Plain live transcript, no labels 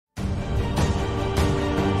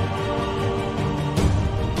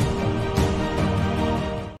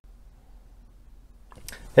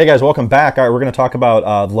Hey guys, welcome back. All right, we're going to talk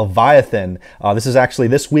about Leviathan.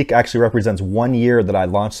 This week actually represents 1 year that I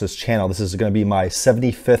launched this channel. This is going to be my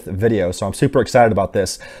 75th video, so I'm super excited about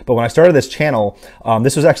this. But when I started this channel,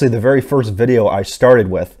 this was actually the very first video I started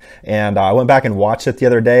with. And I went back and watched it the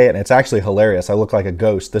other day, and it's actually hilarious. I look like a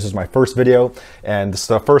ghost. This is my first video, and this is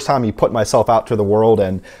the first time you put myself out to the world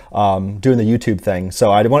and doing the YouTube thing.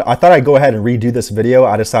 So I thought I'd go ahead and redo this video.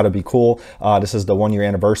 I decided it'd be cool. This is the 1 year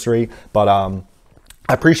anniversary, but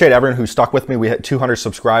I appreciate everyone who stuck with me. We hit 200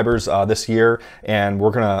 subscribers this year, and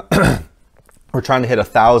we're trying to hit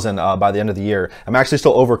 1,000 by the end of the year. I'm actually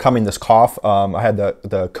still overcoming this cough. I had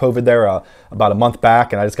the COVID there about a month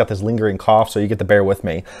back, and I just got this lingering cough, so you get to bear with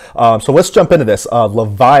me. So let's jump into this.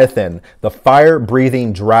 Leviathan, the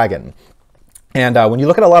fire-breathing dragon. And when you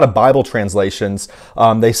look at a lot of Bible translations,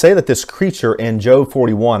 they say that this creature in Job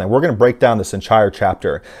 41, and we're going to break down this entire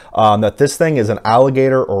chapter, that this thing is an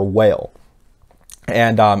alligator or whale.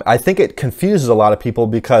 And I think it confuses a lot of people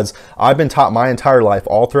because I've been taught my entire life,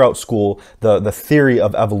 all throughout school, the theory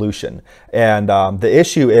of evolution. And the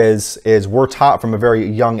issue is we're taught from a very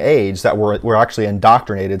young age that we're actually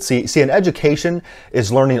indoctrinated. See, an education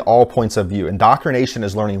is learning all points of view. Indoctrination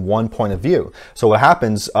is learning one point of view. So what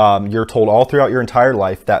happens, you're told all throughout your entire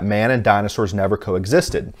life that man and dinosaurs never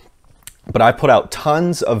coexisted. But I put out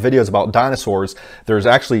tons of videos about dinosaurs. There's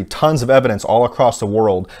actually tons of evidence all across the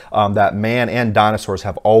world that man and dinosaurs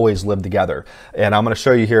have always lived together. And I'm going to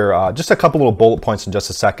show you here just a couple little bullet points in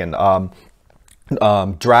just a second.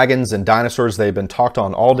 Dragons and dinosaurs, they've been talked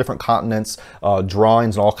on all different continents,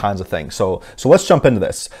 drawings and all kinds of things. So let's jump into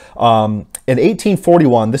this. In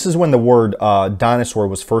 1841, this is when the word dinosaur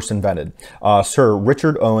was first invented. Sir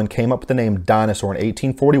Richard Owen came up with the name dinosaur in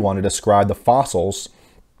 1841 to describe the fossils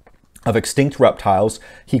of extinct reptiles.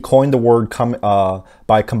 He coined the word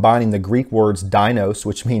by combining the Greek words dinos,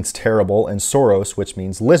 which means terrible, and sauros, which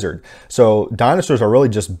means lizard. So dinosaurs are really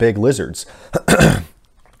just big lizards.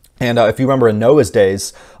 And if you remember in Noah's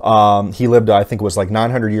days, he lived, I think it was like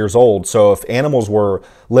 900 years old. So if animals were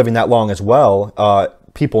living that long as well,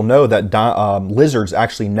 people know that lizards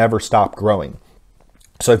actually never stop growing.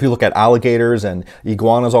 So if you look at alligators and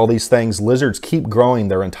iguanas, all these things, lizards keep growing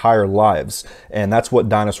their entire lives. And that's what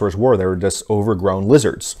dinosaurs were. They were just overgrown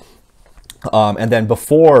lizards. And then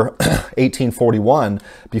before 1841,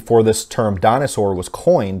 before this term dinosaur was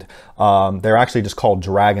coined, they're actually just called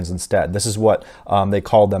dragons instead. This is what they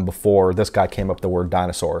called them before this guy came up with the word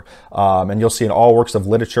dinosaur. And you'll see in all works of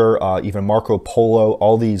literature, even Marco Polo,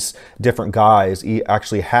 all these different guys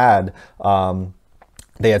actually had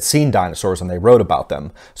they had seen dinosaurs and they wrote about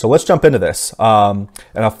them. So let's jump into this. And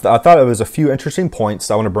I thought it was a few interesting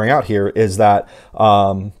points I want to bring out here is that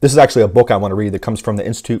this is actually a book I want to read that comes from the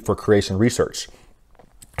Institute for Creation Research.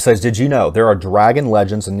 It says, did you know there are dragon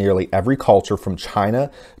legends in nearly every culture from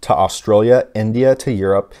China to Australia, India to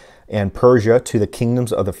Europe, and Persia to the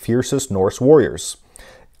kingdoms of the fiercest Norse warriors?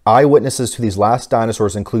 Eyewitnesses to these last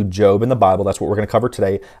dinosaurs include Job in the Bible, that's what we're going to cover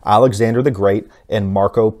today, Alexander the Great, and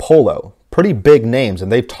Marco Polo. Pretty big names, and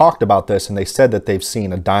they've talked about this, and they said that they've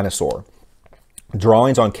seen a dinosaur.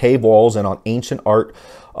 Drawings on cave walls and on ancient art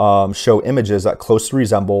show images that closely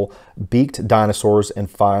resemble beaked dinosaurs and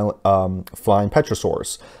flying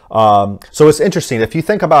petrosaurs. So it's interesting. If you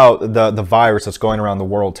think about the virus that's going around the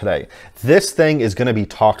world today, this thing is going to be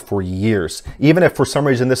talked for years. Even if for some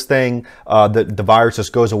reason this thing, the virus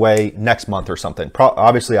just goes away next month or something.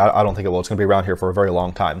 Obviously, I don't think it will. It's going to be around here for a very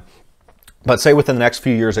long time. But say within the next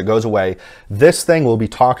few years it goes away, this thing will be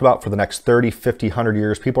talked about for the next 30, 50, 100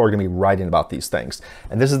 years. People are going to be writing about these things.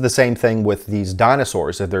 And this is the same thing with these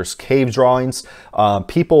dinosaurs. If there's cave drawings,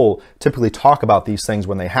 people typically talk about these things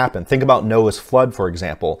when they happen. Think about Noah's flood, for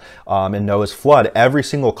example. In Noah's flood, every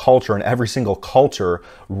single culture and every single culture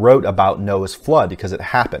wrote about Noah's flood because it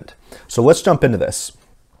happened. So let's jump into this.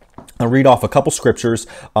 I'll read off a couple scriptures,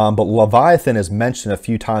 but Leviathan is mentioned a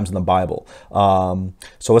few times in the Bible.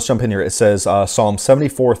 So let's jump in here. It says, Psalm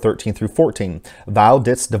 74, 13 through 14, Thou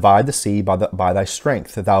didst divide the sea by thy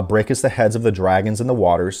strength. Thou breakest the heads of the dragons in the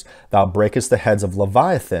waters. Thou breakest the heads of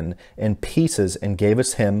Leviathan in pieces and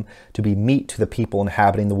gavest him to be meat to the people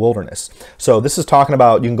inhabiting the wilderness. So this is talking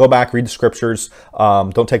about, you can go back, read the scriptures.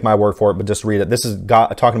 Don't take my word for it, but just read it. This is God,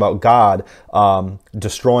 talking about God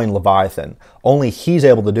destroying Leviathan. Only he's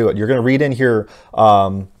able to do it. You're going to read in here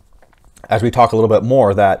as we talk a little bit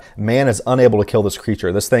more that man is unable to kill this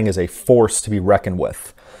creature. This thing is a force to be reckoned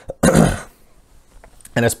with.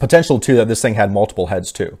 And it's potential, too, that this thing had multiple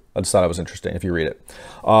heads, too. I just thought it was interesting if you read it.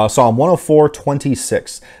 Psalm 104,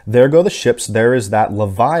 26. There go the ships, there is that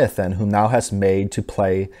Leviathan whom thou hast made to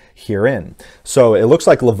play herein. So it looks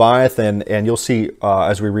like Leviathan, and you'll see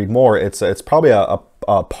as we read more, it's probably a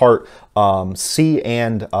part sea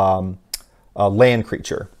and land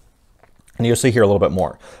creature. And you'll see here a little bit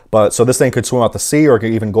more. But so this thing could swim out the sea, or it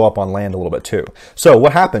could even go up on land a little bit too. So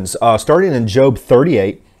what happens, starting in Job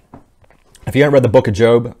 38, if you haven't read the book of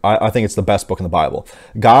Job, I think it's the best book in the Bible.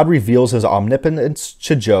 God reveals his omnipotence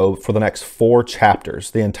to Job for the next 4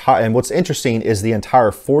 chapters. And what's interesting is the entire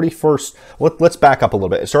 41st, let's back up a little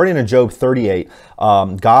bit. Starting in Job 38,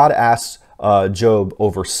 God asks Job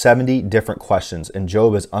over 70 different questions, and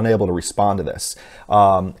Job is unable to respond to this.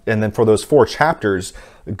 And then for those 4 chapters,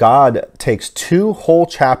 God takes 2 whole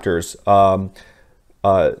chapters.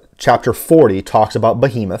 Chapter 40 talks about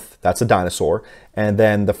Behemoth, that's a dinosaur, and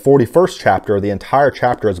then the 41st chapter, the entire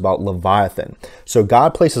chapter, is about Leviathan. So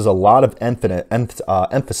God places a lot of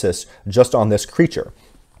emphasis just on this creature.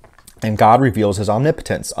 And God reveals his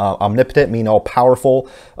omnipotence. Omnipotent mean all-powerful.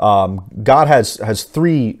 God has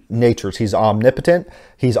 3 natures. He's omnipotent,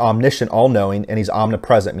 he's omniscient, all-knowing, and he's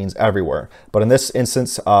omnipresent, means everywhere. But in this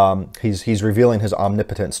instance, he's revealing his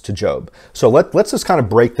omnipotence to Job. So let's just kind of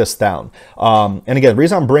break this down. And again, the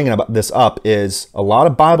reason I'm bringing this up is a lot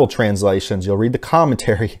of Bible translations, you'll read the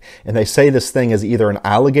commentary, and they say this thing is either an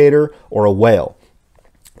alligator or a whale.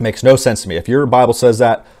 It makes no sense to me. If your Bible says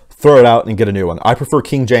that, throw it out and get a new one. I prefer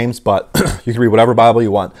King James, but you can read whatever Bible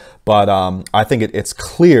you want. But I think it's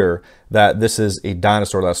clear that this is a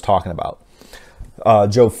dinosaur that's talking about.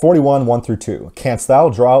 Job 41, 1 through 2. Canst thou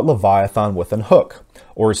draw out Leviathan with an hook,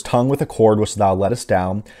 or his tongue with a cord which thou lettest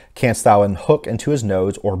down? Canst thou hook into his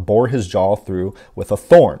nose, or bore his jaw through with a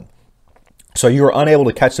thorn? So you are unable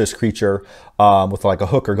to catch this creature with like a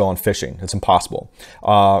hook or going fishing. It's impossible.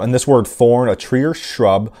 And this word thorn, a tree or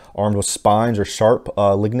shrub armed with spines or sharp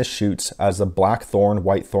ligneous shoots, as the black thorn,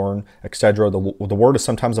 white thorn, etc. The word is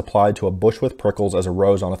sometimes applied to a bush with prickles as a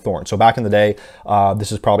rose on a thorn. So back in the day,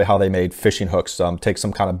 this is probably how they made fishing hooks. Take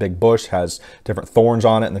some kind of big bush, has different thorns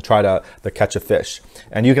on it, and they try to catch a fish.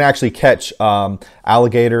 And you can actually catch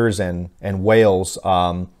alligators and whales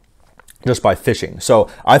just by fishing. So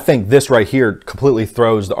I think this right here completely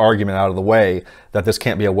throws the argument out of the way that this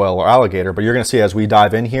can't be a whale or alligator. But you're going to see as we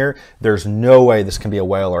dive in here, there's no way this can be a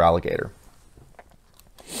whale or alligator.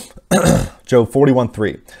 Job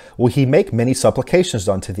 41:3. Will he make many supplications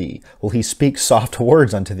unto thee? Will he speak soft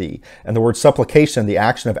words unto thee? And the word supplication, the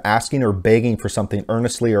action of asking or begging for something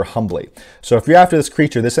earnestly or humbly. So if you're after this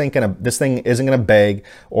creature, this thing isn't gonna beg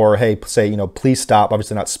or, hey, say, please stop.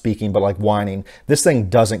 Obviously not speaking, but like whining. This thing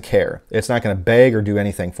doesn't care. It's not gonna beg or do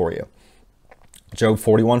anything for you. Job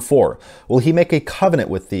 41:4. Will he make a covenant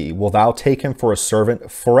with thee? Will thou take him for a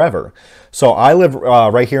servant forever? So I live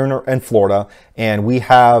right here in Florida, and we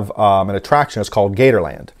have an attraction. It's called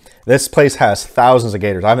Gatorland. This place has thousands of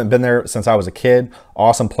gators. I haven't been there since I was a kid.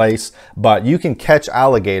 Awesome place. But you can catch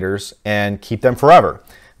alligators and keep them forever.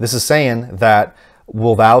 This is saying that,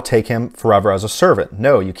 will thou take him forever as a servant?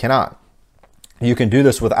 No, you cannot. You can do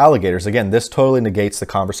this with alligators. Again, this totally negates the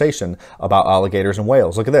conversation about alligators and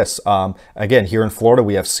whales. Look at this. Again, here in Florida,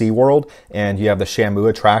 we have SeaWorld, and you have the Shamu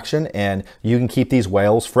attraction, and you can keep these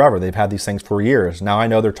whales forever. They've had these things for years. Now, I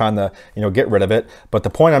know they're trying to, get rid of it, but the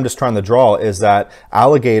point I'm just trying to draw is that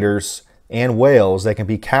alligators and whales, they can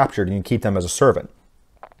be captured, and you can keep them as a servant.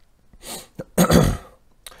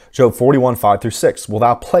 Job 41:5 through 6. Will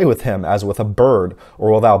thou play with him as with a bird,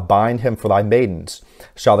 or will thou bind him for thy maidens?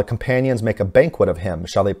 Shall the companions make a banquet of him?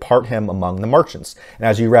 Shall they part him among the merchants? And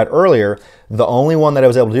as you read earlier, the only one that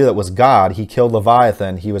was able to do that was God. He killed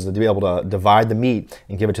Leviathan. He was to be able to divide the meat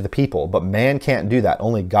and give it to the people. But man can't do that.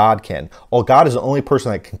 Only God can. Oh, God is the only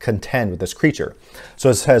person that can contend with this creature. So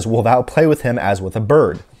it says, will thou play with him as with a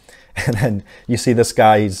bird? And then you see this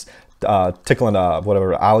guy, he's tickling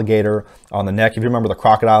a alligator on the neck. If you remember, the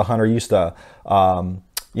crocodile hunter used to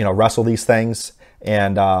wrestle these things.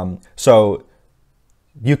 And so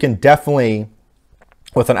you can definitely,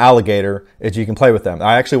 with an alligator, you can play with them.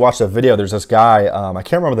 I actually watched a video. There's this guy, I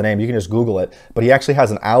can't remember the name, you can just Google it, but he actually has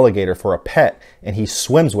an alligator for a pet, and he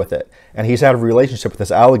swims with it. And he's had a relationship with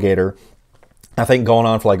this alligator, I think, going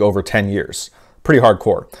on for like over 10 years. Pretty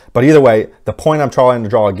hardcore. But either way, the point I'm trying to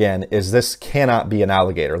draw again is this cannot be an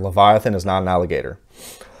alligator. Leviathan is not an alligator.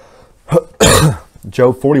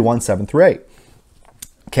 Job 41:7 through 8.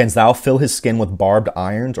 Canst thou fill his skin with barbed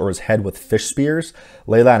irons, or his head with fish spears?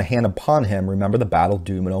 Lay thine hand upon him, remember the battle,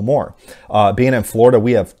 do no more. Being in Florida,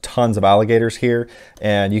 we have tons of alligators here,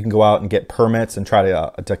 and you can go out and get permits and try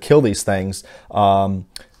to kill these things.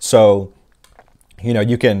 So,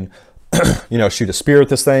 you can shoot a spear at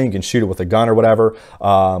this thing, you can shoot it with a gun or whatever.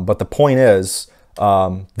 But the point is,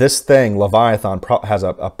 this thing, Leviathan, has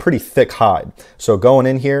a pretty thick hide. So going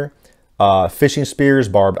in here, fishing spears,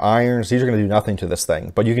 barbed irons, these are going to do nothing to this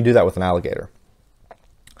thing. But you can do that with an alligator.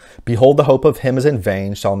 Behold, the hope of him is in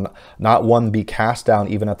vain. Shall not one be cast down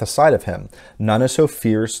even at the sight of him? None is so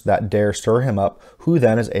fierce that dare stir him up. Who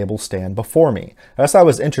then is able to stand before me? I thought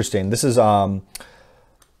was interesting. This is,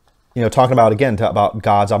 talking about, again, about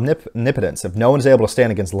God's omnipotence. If no one's able to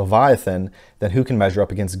stand against Leviathan, then who can measure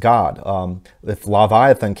up against God? If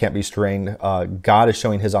Leviathan can't be strained, God is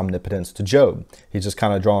showing his omnipotence to Job. He's just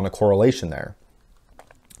kind of drawing a correlation there.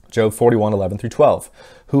 Job 41:11-12.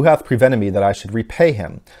 Who hath prevented me that I should repay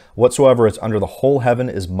him? Whatsoever is under the whole heaven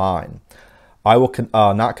is mine. I will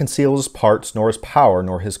not conceal his parts, nor his power,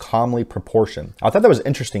 nor his comely proportion. I thought that was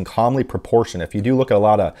interesting, comely proportion. If you do look at a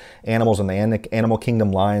lot of animals in the animal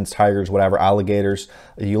kingdom, lions, tigers, whatever, alligators,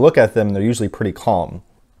 you look at them, they're usually pretty calm.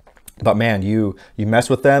 But man, you mess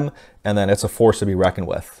with them, and then it's a force to be reckoned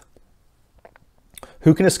with.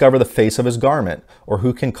 Who can discover the face of his garment? Or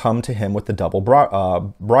who can come to him with the double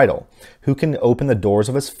bridle? Who can open the doors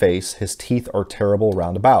of his face? His teeth are terrible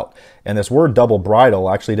round about. And this word double bridle,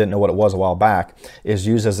 I actually didn't know what it was a while back, is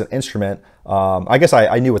used as an instrument. I guess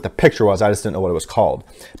I knew what the picture was, I just didn't know what it was called.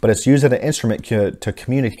 But it's used as an instrument to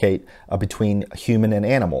communicate between human and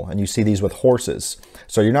animal. And you see these with horses.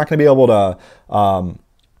 So you're not going to be able to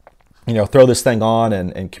throw this thing on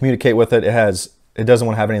and communicate with it. It doesn't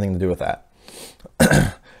want to have anything to do with that.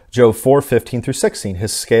 Job 4:15-16.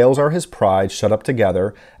 His scales are his pride, shut up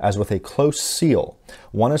together as with a close seal.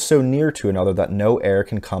 One is so near to another that no air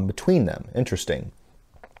can come between them. Interesting.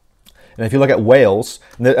 And if you look at whales,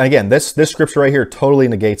 again, this scripture right here totally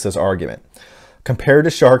negates this argument. Compared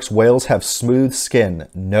to sharks, whales have smooth skin,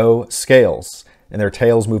 no scales, and their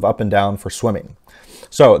tails move up and down for swimming.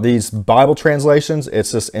 So these Bible translations,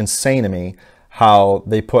 it's just insane to me how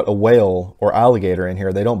they put a whale or alligator in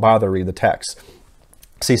here. They don't bother to read the text.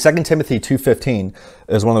 See, 2 Timothy 2:15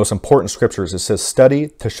 is one of the most important scriptures. It says, study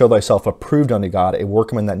to show thyself approved unto God, a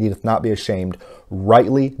workman that needeth not be ashamed,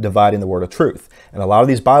 rightly dividing the word of truth. And a lot of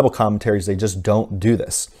these Bible commentaries, they just don't do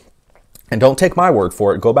this. And don't take my word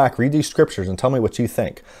for it. Go back, read these scriptures, and tell me what you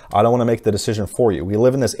think. I don't want to make the decision for you. We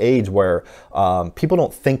live in this age where people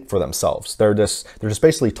don't think for themselves. They're just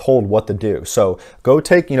basically told what to do. So go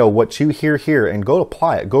take what you hear here and go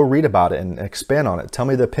apply it. Go read about it and expand on it. Tell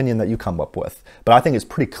me the opinion that you come up with. But I think it's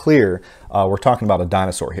pretty clear we're talking about a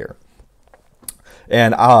dinosaur here.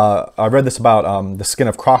 And I read this about the skin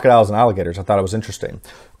of crocodiles and alligators. I thought it was interesting.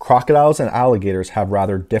 Crocodiles and alligators have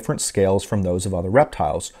rather different scales from those of other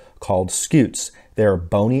reptiles, called scutes. They are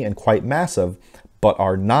bony and quite massive, but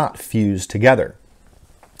are not fused together.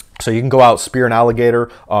 So you can go out, spear an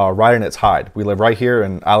alligator right in its hide. We live right here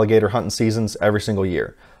in alligator hunting seasons every single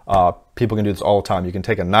year. People can do this all the time. You can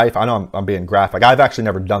take a knife. I know I'm being graphic. I've actually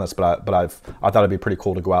never done this, but I thought it'd be pretty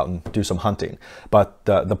cool to go out and do some hunting. But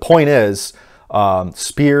the point is,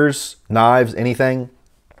 spears, knives, anything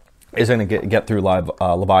is going to get through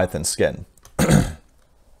Leviathan's skin.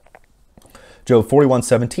 Job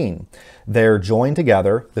 41:17. They are joined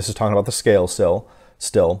together. This is talking about the scale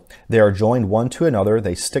still. They are joined one to another.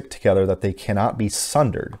 They stick together that they cannot be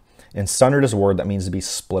sundered. And sundered is a word that means to be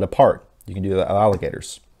split apart. You can do that with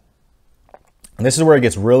alligators. And this is where it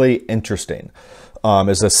gets really interesting.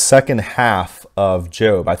 Is the second half of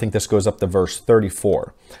Job. I think this goes up to verse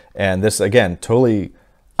 34. And this, again, totally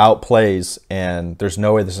outplays, and there's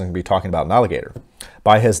no way this is going to be talking about an alligator.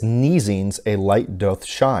 By his neesings a light doth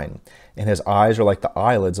shine, and his eyes are like the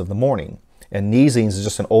eyelids of the morning. And neesings is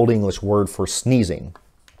just an Old English word for sneezing.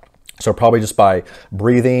 So probably just by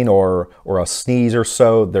breathing or a sneeze or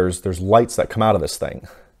so, there's lights that come out of this thing.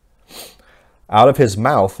 Out of his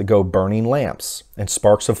mouth go burning lamps, and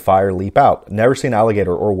sparks of fire leap out. Never seen an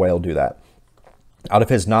alligator or whale do that. Out of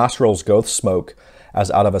his nostrils goeth smoke, as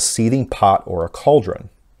out of a seething pot or a cauldron.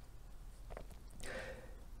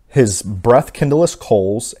 His breath kindleth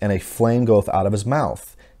coals, and a flame goeth out of his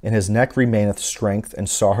mouth. In his neck remaineth strength, and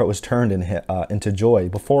sorrow is turned into joy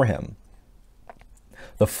before him.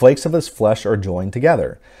 The flakes of his flesh are joined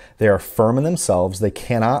together. They are firm in themselves, they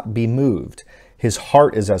cannot be moved. His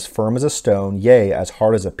heart is as firm as a stone, yea, as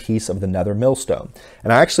hard as a piece of the nether millstone.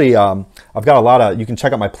 And I actually, I've got a lot of, you can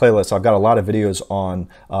check out my playlist, I've got a lot of videos on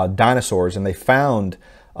dinosaurs, and they found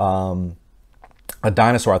a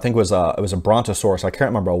dinosaur, I think it was a brontosaurus, I can't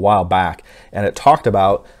remember, a while back, and it talked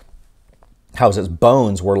about how its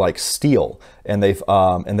bones were like steel, and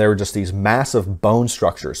they were just these massive bone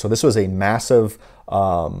structures. So this was a massive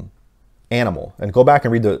animal. And go back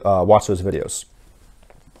and read watch those videos.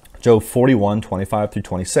 Job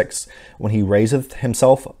 41:25-26. When he raiseth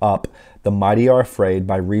himself up, the mighty are afraid.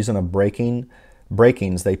 By reason of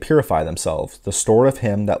breakings they purify themselves. The sword of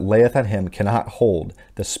him that layeth at him cannot hold.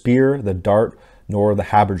 The spear, the dart, nor the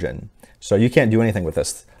habergeon. So you can't do anything with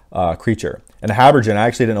this. creature. And habergeon, I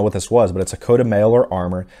actually didn't know what this was, but it's a coat of mail or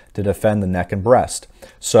armor to defend the neck and breast.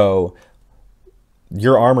 So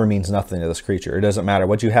your armor means nothing to this creature. It doesn't matter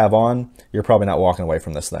what you have on, you're probably not walking away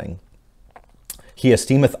from this thing. He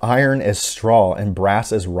esteemeth iron as straw and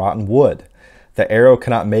brass as rotten wood. The arrow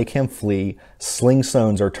cannot make him flee. Sling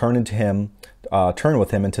stones are turned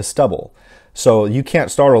with him into stubble. So you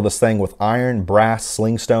can't startle this thing with iron, brass,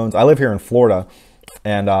 sling stones. I live here in Florida,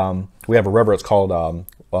 and we have a river. It's called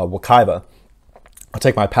Wakaiva. I'll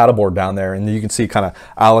take my paddleboard down there, and you can see kind of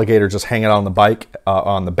alligator just hanging out on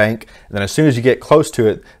the bank. And then as soon as you get close to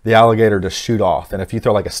it, the alligator just shoot off. And if you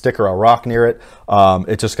throw like a stick or a rock near it,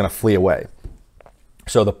 it's just going to flee away.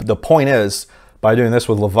 So the point is, by doing this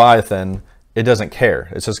with Leviathan, it doesn't care.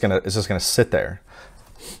 It's just gonna sit there.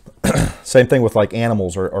 Same thing with like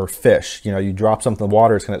animals or fish. You know, you drop something in the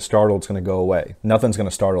water, it's gonna get startled, it's gonna go away. Nothing's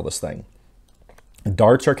gonna startle this thing.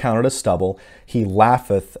 Darts are counted as stubble. He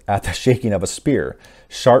laugheth at the shaking of a spear.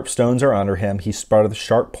 Sharp stones are under him. He spreadeth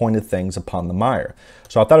sharp-pointed things upon the mire.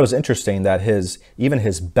 So I thought it was interesting that even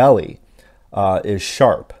his belly is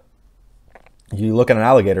sharp. You look at an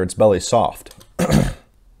alligator, its belly's soft.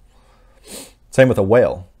 Same with a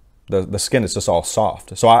whale. The skin is just all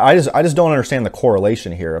soft. So I just don't understand the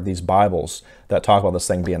correlation here of these Bibles that talk about this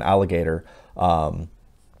thing being an alligator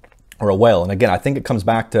or a whale. And again, I think it comes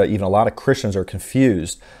back to even a lot of Christians are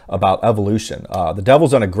confused about evolution. The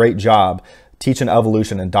devil's done a great job teaching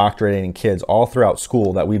evolution and indoctrinating kids all throughout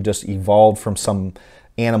school that we've just evolved from some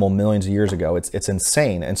animal millions of years ago. It's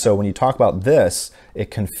insane. And so when you talk about this, it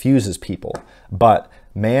confuses people. But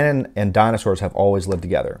man and dinosaurs have always lived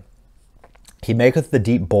together. He maketh the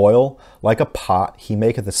deep boil like a pot. He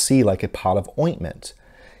maketh the sea like a pot of ointment.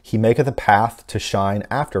 He maketh a path to shine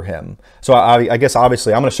after him. So I guess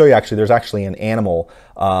obviously I'm going to show you actually there's actually an animal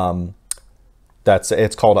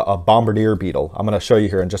it's called a bombardier beetle. I'm going to show you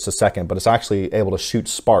here in just a second, but it's actually able to shoot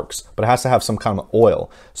sparks, but it has to have some kind of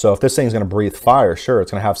oil. So if this thing's going to breathe fire, sure,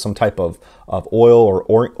 it's going to have some type of oil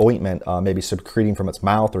or ointment, maybe secreting from its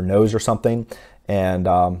mouth or nose or something. And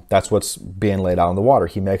that's what's being laid out in the water.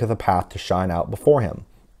 He maketh a path to shine out before him.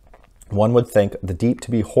 One would think the deep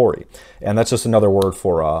to be hoary. And that's just another word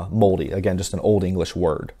for moldy. Again, just an old English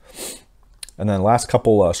word. And then last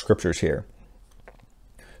couple scriptures here.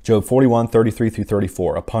 Job 41, 33 through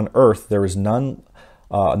 34. Upon earth there is none,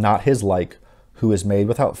 not his like, who is made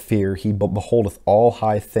without fear. He beholdeth all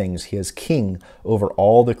high things. He is king over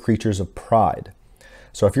all the creatures of pride.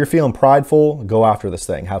 So if you're feeling prideful, go after this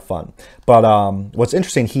thing. Have fun. But what's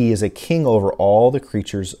interesting, he is a king over all the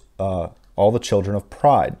creatures, all the children of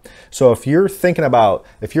pride. So if you're thinking about,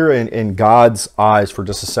 if you're in God's eyes for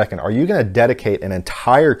just a second, are you going to dedicate an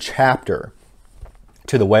entire chapter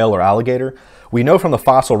to the whale or alligator? We know from the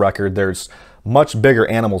fossil record there's much bigger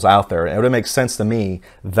animals out there. And it would make sense to me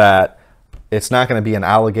that it's not going to be an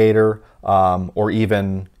alligator or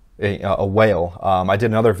even a whale. I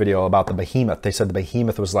did another video about the behemoth. They said the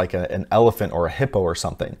behemoth was like an elephant or a hippo or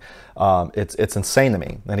something. It's insane to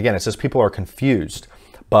me. And again, it's just people are confused.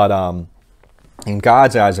 But in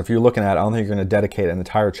God's eyes, if you're looking at it, I don't think you're going to dedicate an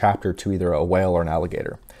entire chapter to either a whale or an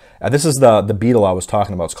alligator. This is the beetle I was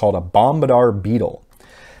talking about. It's called a bombardier beetle.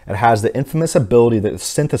 It has the infamous ability to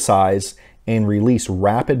synthesize and release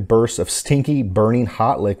rapid bursts of stinky, burning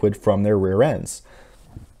hot liquid from their rear ends.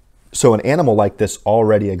 So an animal like this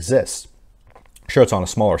already exists. Sure, it's on a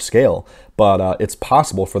smaller scale, but it's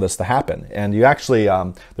possible for this to happen. And you actually,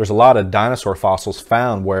 there's a lot of dinosaur fossils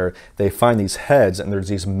found where they find these heads and there's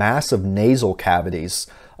these massive nasal cavities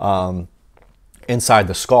inside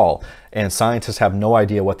the skull. And scientists have no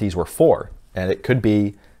idea what these were for. And it could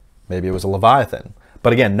be, maybe it was a Leviathan.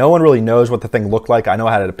 But again, no one really knows what the thing looked like. I know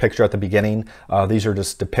I had a picture at the beginning. These are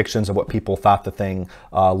just depictions of what people thought the thing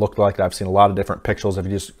looked like. I've seen a lot of different pictures. If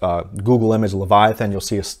you just Google image Leviathan, you'll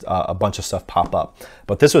see a bunch of stuff pop up.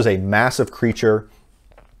 But this was a massive creature.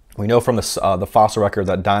 We know from the fossil record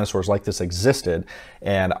that dinosaurs like this existed.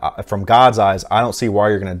 And from God's eyes, I don't see why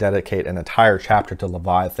you're going to dedicate an entire chapter to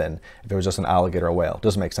Leviathan if it was just an alligator or whale. It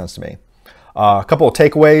doesn't make sense to me. A couple of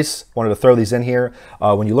takeaways, wanted to throw these in here.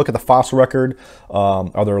 When you look at the fossil record,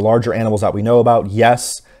 are there larger animals that we know about?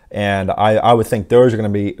 Yes, and I would think those are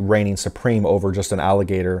going to be reigning supreme over just an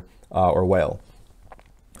alligator or whale.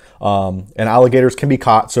 And alligators can be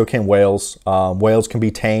caught, so can whales. Whales can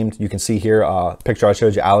be tamed. You can see here, picture I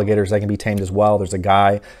showed you, alligators, they can be tamed as well. There's a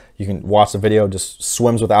guy, you can watch the video, just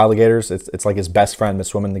swims with alligators. It's like his best friend, been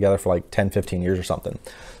swimming together for like 10, 15 years or something.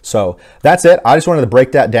 So that's it. I just wanted to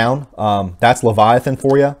break that down. That's Leviathan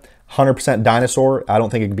for you. 100% dinosaur. I don't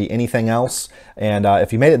think it could be anything else. And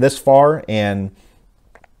if you made it this far and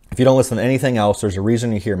If you don't listen to anything else, there's a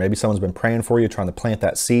reason you're here. Maybe someone's been praying for you, trying to plant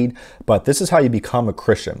that seed. But this is how you become a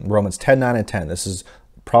Christian. Romans 10, 9, and 10. This is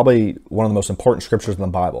probably one of the most important scriptures in the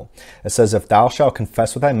Bible. It says, if thou shalt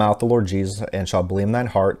confess with thy mouth the Lord Jesus, and shalt believe in thine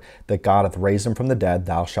heart that God hath raised him from the dead,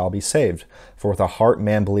 thou shalt be saved. For with the heart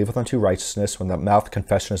man believeth unto righteousness, when the mouth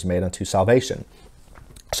confession is made unto salvation.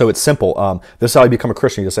 So it's simple. This is how you become a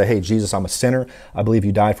Christian. You just say, hey, Jesus, I'm a sinner. I believe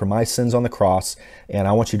you died for my sins on the cross, and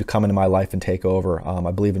I want you to come into my life and take over.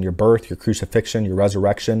 I believe in your birth, your crucifixion, your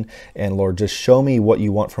resurrection, and Lord, just show me what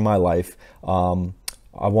you want for my life.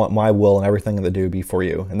 I want my will and everything that I do be for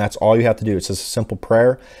you. And that's all you have to do. It's just a simple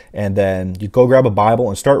prayer. And then you go grab a Bible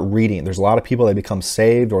and start reading. There's a lot of people that become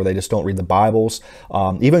saved or they just don't read the Bibles.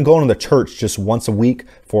 Even going to the church just once a week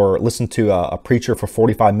for listen to a preacher for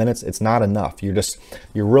 45 minutes, it's not enough. You're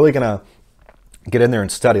really going to get in there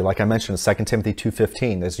and study. Like I mentioned in 2 Timothy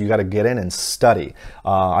 2:15, is you got to get in and study.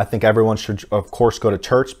 I think everyone should, of course, go to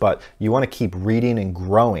church, but you want to keep reading and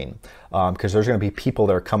growing because there's going to be people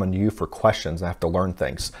that are coming to you for questions and have to learn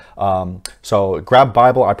things. So grab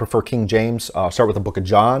Bible. I prefer King James. Start with the book of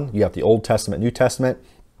John. You have the Old Testament, New Testament,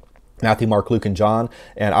 Matthew, Mark, Luke, and John.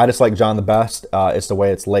 And I just like John the best. It's the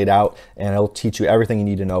way it's laid out, and it'll teach you everything you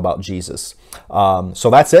need to know about Jesus. So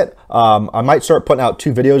that's it. I might start putting out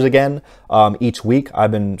 2 videos again each week.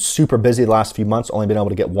 I've been super busy the last few months, only been able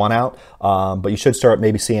to get 1 out. But you should start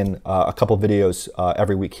maybe seeing a couple videos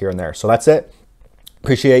every week here and there. So that's it.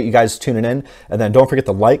 Appreciate you guys tuning in. And then don't forget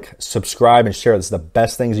to like, subscribe, and share. This is the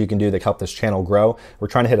best things you can do to help this channel grow. We're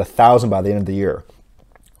trying to hit 1,000 by the end of the year.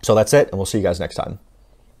 So that's it, and we'll see you guys next time.